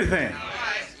made everything.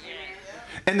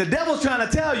 And the devil's trying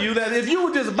to tell you that if you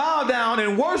would just bow down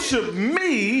and worship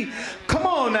me, come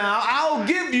on now, I'll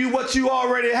give you what you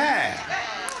already have.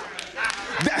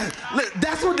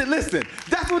 That's what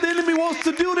the enemy wants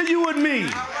to do to you and me.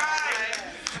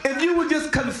 If you would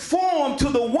just conform to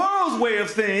the world's way of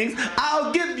things,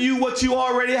 I'll give you what you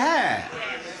already have.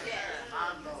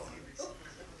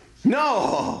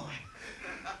 No.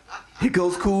 Here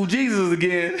goes cool Jesus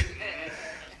again.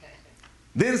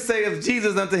 Then saith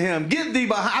Jesus unto him, get thee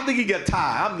behind. I think he got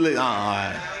tired. All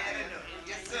right.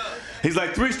 He's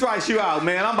like, 3 strikes you out,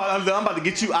 man. I'm about to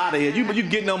get you out of here. You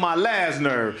getting on my last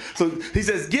nerve. So he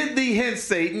says, get thee hence,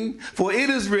 Satan, for it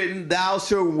is written, thou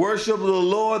shalt worship the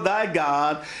Lord thy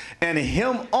God, and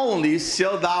him only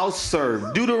shalt thou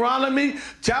serve. Deuteronomy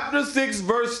chapter 6,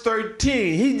 verse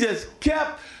 13. He just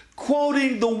kept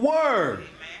quoting the word.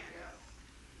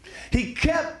 He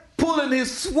kept pulling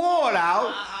his sword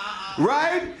out.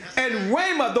 Right? And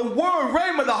Rhema, the word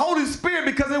Rhema, the Holy Spirit,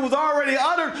 because it was already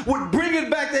uttered, would bring it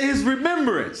back to his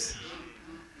remembrance.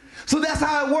 So that's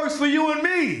how it works for you and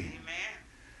me.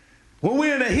 When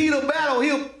we're in the heat of battle,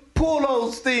 he'll pull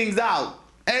those things out.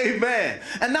 Amen.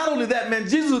 And not only that, man,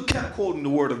 Jesus kept quoting the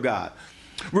word of God.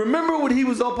 Remember when he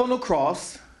was up on the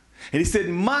cross and he said,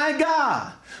 my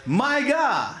God,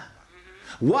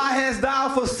 why hast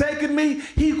thou forsaken me?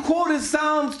 He quoted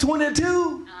Psalms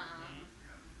 22.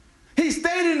 He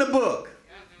stayed in the book.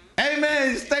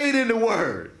 Amen. He stayed in the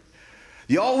word.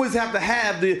 You always have to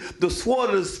have the sword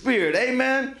of the Spirit.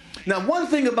 Amen. Now, one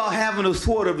thing about having the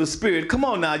sword of the Spirit, come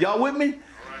on now, y'all with me?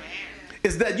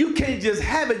 Is that you can't just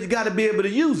have it, you got to be able to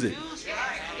use it.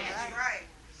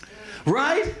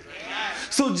 Right?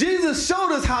 So Jesus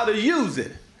showed us how to use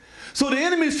it. So the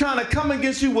enemy is trying to come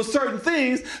against you with certain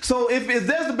things. So if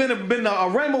there's been a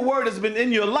rhema word that's been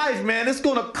in your life, man, it's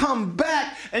going to come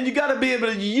back, and you got to be able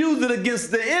to use it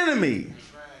against the enemy.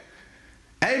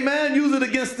 Amen. Use it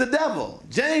against the devil.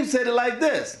 James said it like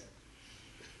this.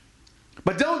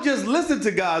 But don't just listen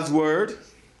to God's word.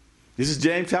 This is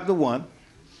James chapter 1.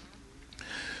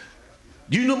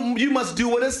 You must do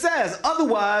what it says.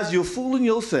 Otherwise, you're fooling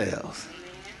yourselves.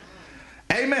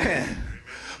 Amen.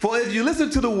 For if you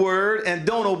listen to the word and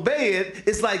don't obey it,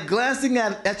 it's like glancing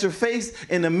at your face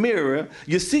in a mirror.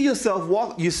 You see yourself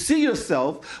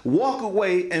walk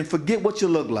away and forget what you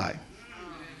look like.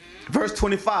 Verse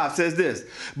 25 says this,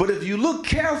 but if you look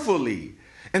carefully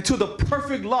into the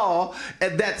perfect law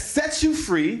that sets you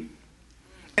free,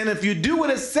 and if you do what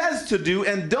it says to do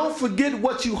and don't forget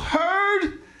what you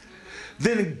heard,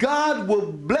 then God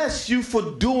will bless you for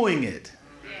doing it.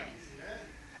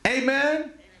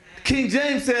 Amen. King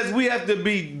James says we have to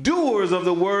be doers of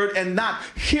the word and not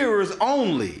hearers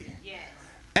only. Yes.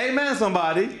 Amen,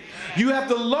 somebody. Amen. You have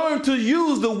to learn to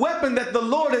use the weapon that the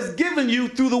Lord has given you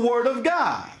through the word of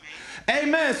God.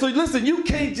 Amen. So listen, you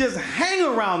can't just hang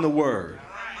around the word.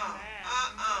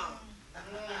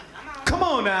 Come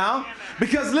on now.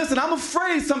 Because listen, I'm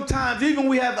afraid sometimes even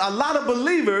we have a lot of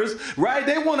believers, right?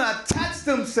 They want to attach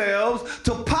themselves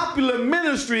to popular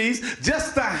ministries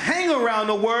just to hang around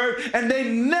the word, and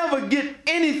they never get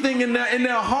anything in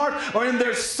their heart or in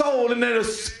their soul, in their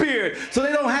spirit. So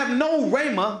they don't have no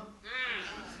rhema.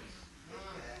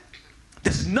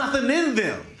 There's nothing in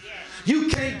them. You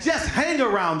can't just hang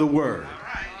around the word.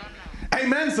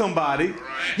 Amen, somebody.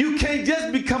 You can't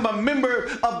just become a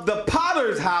member of the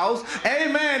Potter's house,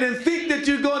 amen, and think that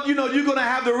you're going to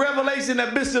have the revelation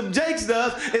that Bishop Jakes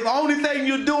does if the only thing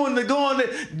you're doing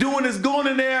is going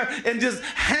in there and just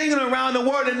hanging around the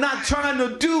word and not trying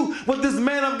to do what this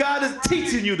man of God is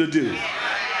teaching you to do.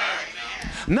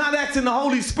 Not asking the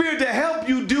Holy Spirit to help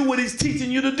you do what he's teaching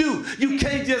you to do. You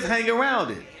can't just hang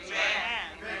around it.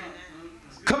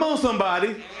 Come on,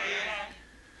 somebody.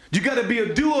 You got to be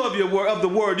a doer of the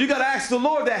word. You got to ask the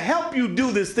Lord to help you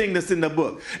do this thing that's in the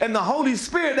book. And the Holy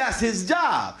Spirit, that's his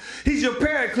job. He's your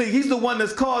paraclete. He's the one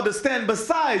that's called to stand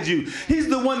beside you. He's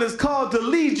the one that's called to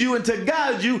lead you and to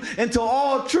guide you into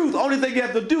all truth. Only thing you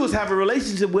have to do is have a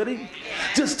relationship with him.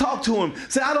 Just talk to him.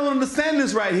 Say, I don't understand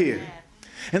this right here.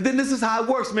 And then this is how it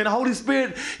works, man. The Holy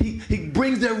Spirit, he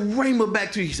brings that rhema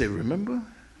back to you. He said, remember?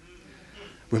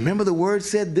 Remember the word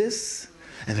said this?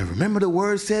 And then remember the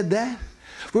word said that?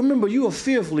 Remember, you are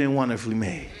fearfully and wonderfully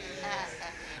made.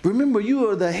 Remember, you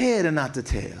are the head and not the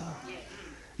tail.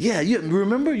 Yeah,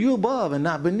 remember, you're above and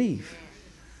not beneath.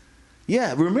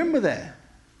 Yeah, remember that.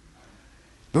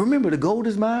 Remember, the gold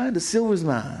is mine, the silver is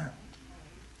mine.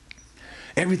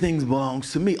 Everything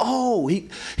belongs to me. Oh,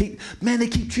 man, they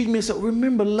keep treating me so.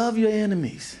 Remember, love your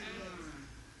enemies.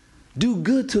 Do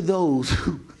good to those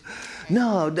who,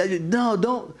 no,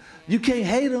 don't. You can't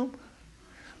hate them.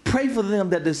 Pray for them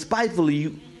that despitefully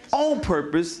you, on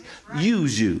purpose,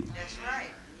 use you. That's right.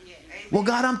 Yeah. Well,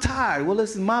 God, I'm tired. Well,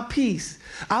 listen, my peace.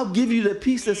 I'll give you the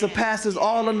peace that surpasses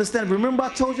all understanding. Remember,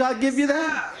 I told you I'll give you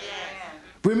that?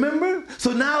 Remember?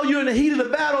 So now you're in the heat of the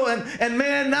battle, and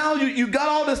man, now you got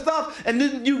all this stuff, and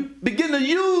then you begin to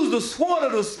use the sword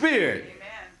of the Spirit.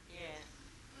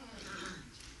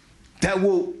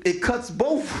 It cuts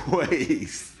both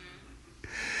ways.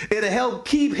 It'll help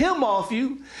keep him off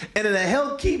you, and it'll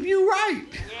help keep you right.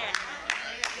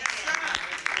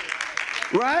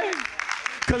 Right?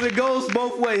 Because it goes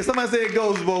both ways. Somebody say it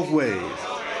goes both ways.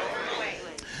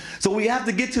 So we have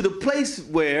to get to the place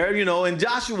where, in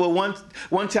Joshua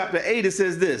 1 chapter 8, it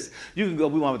says this. You can go.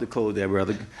 We want to close there,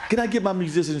 brother. Can I get my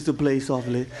musicians to play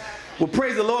softly? Well,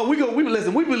 praise the Lord.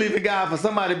 Listen, we believe in God for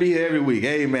somebody to be here every week.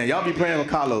 Amen. Y'all be praying for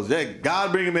Carlos.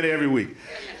 God bring him in every week.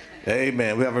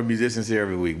 Amen. We have our musicians here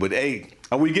every week. But hey,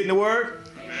 are we getting the word?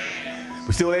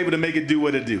 We're still able to make it do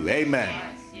what it do. Amen.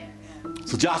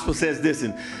 So Joshua says this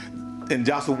in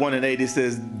Joshua 1:8. It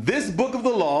says, "This book of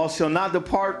the law shall not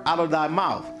depart out of thy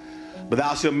mouth, but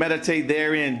thou shalt meditate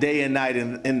therein day and night,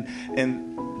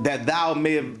 and that thou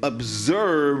may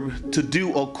observe to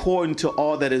do according to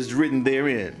all that is written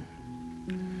therein.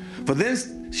 For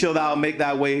then shalt thou make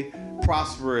thy way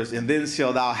prosperous, and then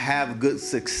shalt thou have good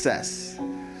success."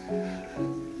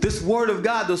 This word of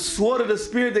God, the sword of the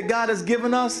Spirit that God has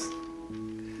given us,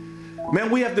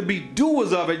 man, we have to be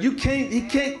doers of it. You can't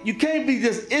be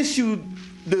just issued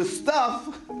the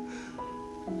stuff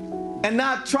and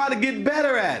not try to get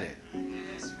better at it.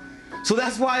 So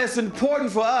that's why it's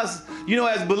important for us,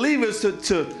 as believers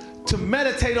to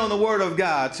meditate on the word of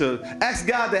God, to ask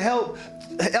God to help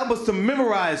us to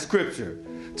memorize scripture,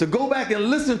 to go back and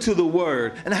listen to the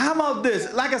word. And how about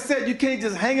this? Like I said, you can't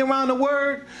just hang around the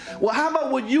word. Well, how about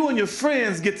when you and your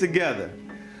friends get together?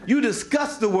 You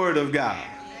discuss the word of God.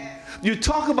 You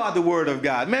talk about the word of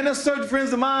God. Man, there's certain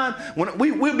friends of mine, when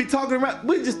we'll be talking around,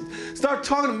 we just start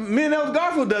talking. Me and Elder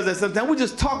Garfield does that sometimes. We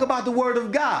just talk about the word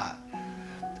of God.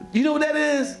 You know what that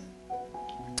is?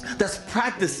 That's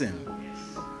practicing.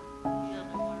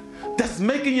 That's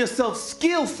making yourself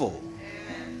skillful.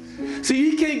 See,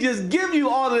 he can't just give you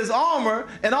all of this armor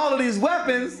and all of these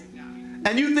weapons,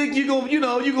 and you think you're gonna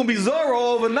be Zorro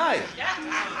overnight.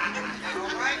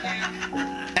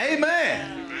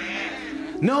 Amen.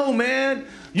 No, man.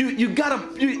 You gotta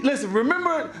listen.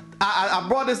 Remember, I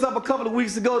brought this up a couple of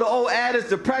weeks ago. The old adage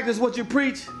to practice what you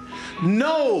preach.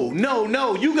 No.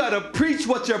 You gotta preach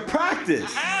what you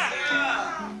practice.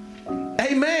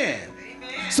 Amen.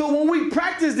 So when we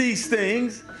practice these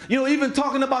things, even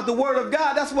talking about the word of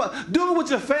God, that's what, do it with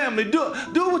your family, do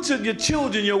it with your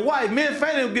children, your wife. Me and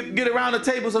Fanny will get around the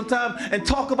table sometime and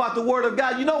talk about the word of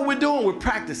God. You know what we're doing? We're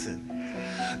practicing.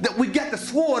 That we get the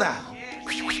sword out.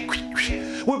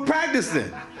 We're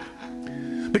practicing.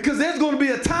 Because there's going to be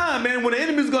a time, man, when the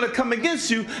enemy's going to come against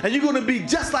you and you're going to be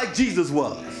just like Jesus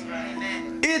was.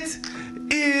 It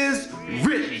is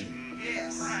written.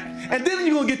 And then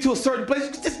you're going to get to a certain place.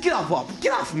 Just get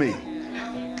off me.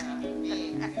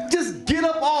 Just get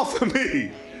up off of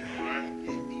me.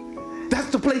 That's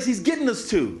the place he's getting us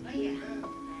to.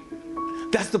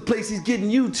 That's the place he's getting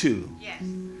you to.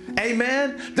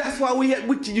 Amen. That's why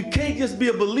you can't just be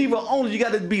a believer only. You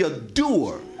got to be a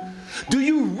doer. Do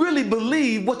you really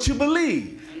believe what you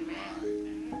believe?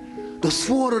 The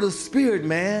sword of the Spirit,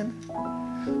 man.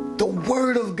 The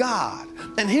word of God.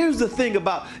 And here's the thing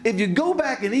about, if you go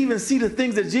back and even see the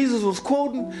things that Jesus was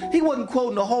quoting, he wasn't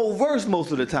quoting the whole verse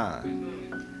most of the time.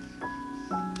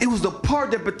 It was the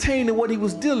part that pertained to what he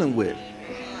was dealing with.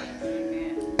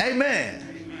 Amen.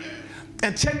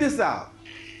 And check this out.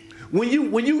 When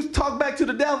you talk back to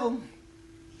the devil,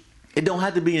 it don't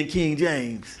have to be in King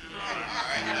James.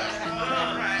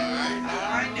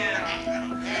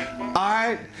 All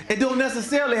right? It don't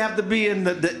necessarily have to be in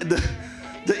the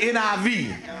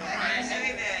NIV.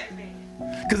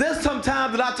 Because there's some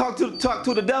times that I talk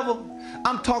to the devil,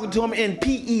 I'm talking to him in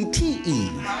P-E-T-E.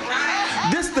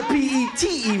 This is the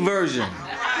P-E-T-E version.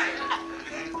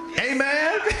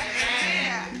 Amen.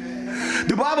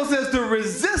 The Bible says to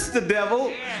resist the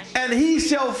devil and he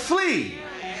shall flee.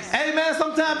 Amen.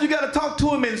 Sometimes you got to talk to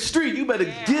him in the street. You better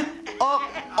get up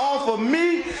off of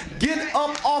me. Get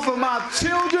up off of my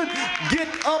children. Get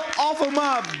up off of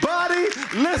my body.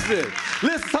 Listen.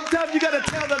 Sometimes you got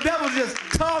to tell the devil, just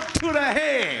talk to the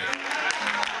head.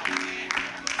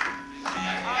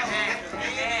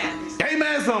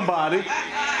 Amen, somebody.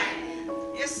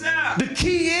 Yes, sir. The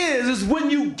key is when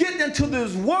you get into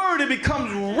this word, it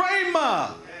becomes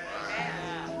rhema.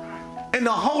 And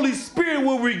the Holy Spirit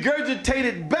will regurgitate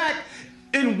it back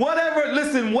in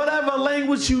whatever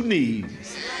language you need.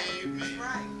 That's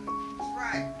right. That's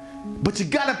right. But you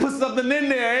got to put something in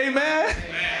there, amen?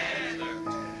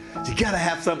 You got to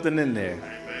have something in there.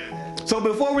 So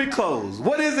before we close,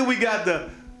 what is it? We got the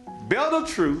belt of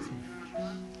truth.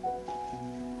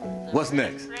 What's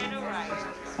next?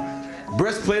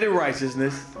 Breastplate of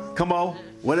righteousness. Come on.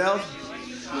 What else?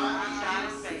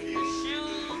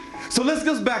 So let's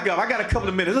just back up. I got a couple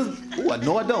of minutes.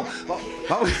 No, I don't.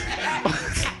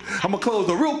 I'm going to close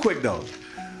it real quick, though.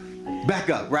 Back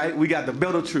up, right? We got the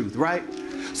belt of truth, right?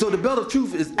 So the belt of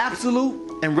truth is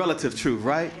absolute and relative truth,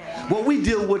 right? What we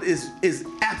deal with is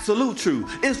absolute truth.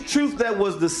 It's truth that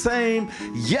was the same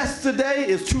yesterday,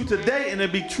 it's true today, and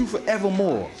it'll be true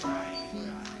forevermore.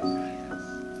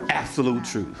 Absolute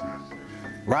truth.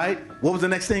 Right? What was the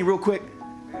next thing real quick?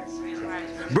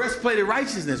 Breastplate of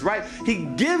righteousness, right? He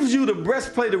gives you the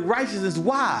breastplate of righteousness.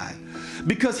 Why?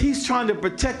 Because he's trying to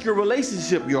protect your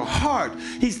relationship, your heart.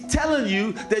 He's telling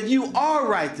you that you are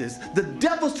righteous. The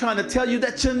devil's trying to tell you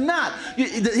that you're not.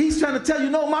 He's trying to tell you,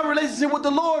 no, my relationship with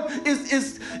the Lord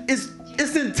is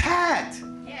intact.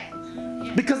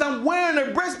 Because I'm wearing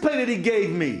the breastplate that he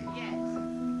gave me.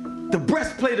 The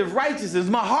breastplate of righteousness.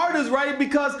 My heart is right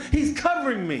because he's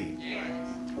covering me.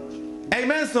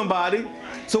 Amen, somebody.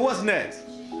 So what's next?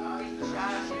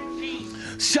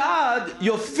 Shod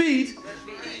your feet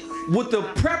with the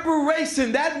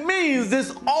preparation. That means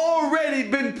it's already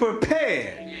been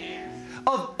prepared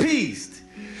of peace.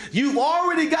 You've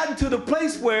already gotten to the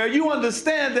place where you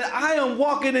understand that I am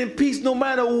walking in peace no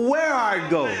matter where I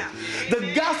go.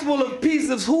 The gospel of peace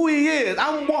is who he is.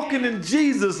 I'm walking in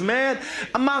Jesus, man.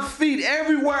 My feet,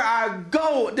 everywhere I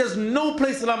go, there's no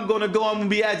place that I'm going to go I'm going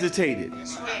to be agitated.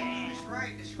 That's right.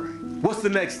 What's the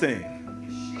next thing?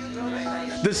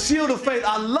 The shield of faith.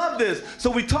 I love this.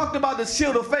 So we talked about the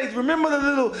shield of faith. Remember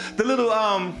the little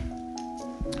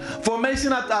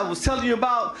formation I was telling you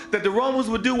about that the Romans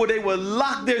would do, where they would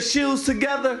lock their shields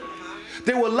together?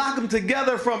 They would lock them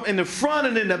together from in the front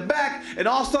and in the back and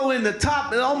also in the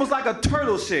top, and almost like a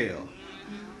turtle shell.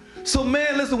 So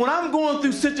man, listen, when I'm going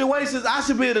through situations, I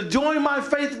should be able to join my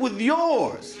faith with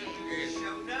yours.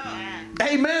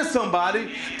 Amen,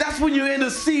 somebody. That's when you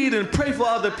intercede and pray for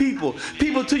other people.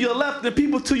 People to your left and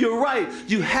people to your right.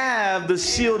 You have the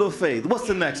shield of faith. What's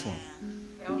the next one?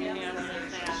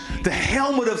 The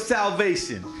helmet of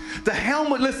salvation. The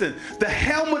helmet, listen, the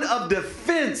helmet of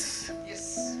defense.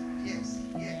 Yes.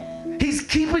 He's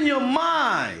keeping your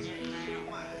mind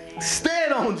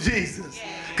stayed on Jesus.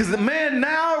 Because the man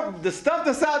now, the stuff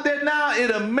that's out there now,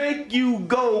 it'll make you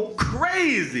go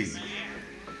crazy.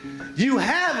 You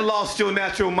have lost your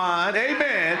natural mind,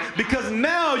 amen, because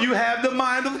now you have the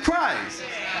mind of Christ.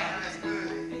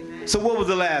 So what was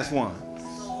the last one?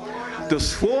 The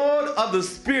sword of the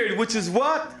Spirit, which is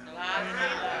what?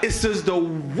 It says the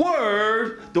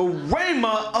word, the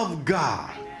rhema of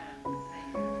God.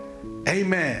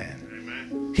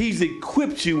 Amen. He's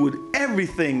equipped you with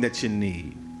everything that you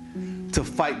need to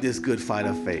fight this good fight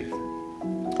of faith.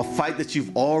 A fight that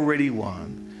you've already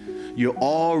won. You're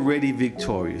already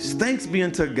victorious. Thanks be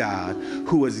unto God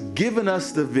who has given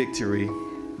us the victory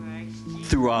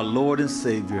through our Lord and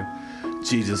Savior,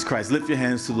 Jesus Christ. Lift your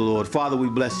hands to the Lord. Father, we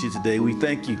bless you today. We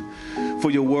thank you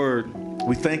for your word.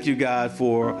 We thank you, God,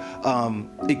 for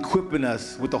equipping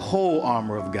us with the whole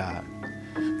armor of God,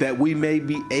 that we may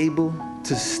be able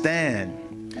to stand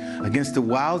against the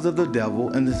wiles of the devil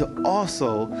and to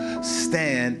also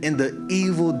stand in the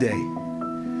evil day.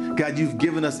 God, you've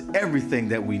given us everything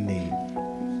that we need.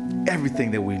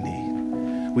 Everything that we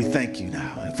need. We thank you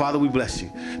now. And Father, we bless you.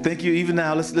 Thank you. Even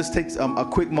now, let's take a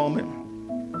quick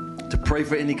moment to pray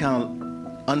for any kind of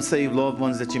unsaved loved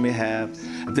ones that you may have.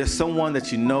 If there's someone that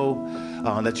you know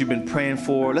that you've been praying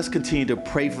for, let's continue to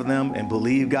pray for them and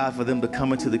believe God for them to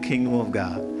come into the kingdom of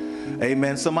God.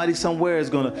 Amen. Somebody somewhere is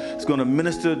going to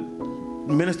minister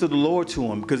the Lord to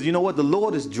them, because you know what? The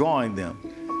Lord is drawing them.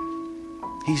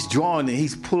 He's drawing them.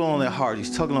 He's pulling on their heart.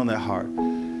 He's tugging on their heart.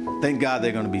 Thank God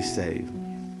they're going to be saved.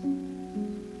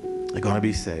 They're going to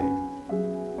be saved.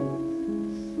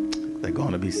 They're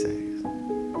going to be saved.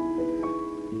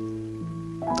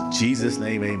 In Jesus'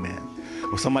 name, amen.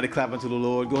 Well, somebody clap unto the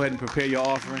Lord. Go ahead and prepare your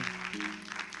offering.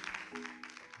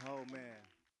 Oh, man.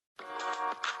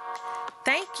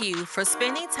 Thank you for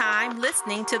spending time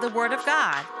listening to the Word of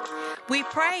God. We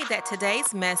pray that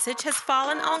today's message has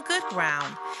fallen on good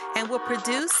ground and will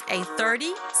produce a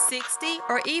 30, 60,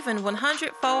 or even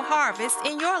 100-fold harvest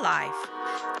in your life.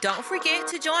 Don't forget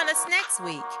to join us next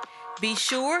week. Be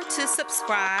sure to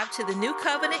subscribe to the New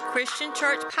Covenant Christian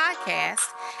Church podcast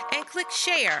and click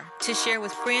share to share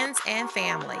with friends and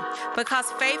family,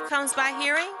 because faith comes by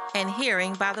hearing and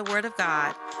hearing by the Word of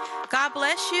God. God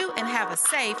bless you and have a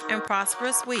safe and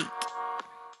prosperous week.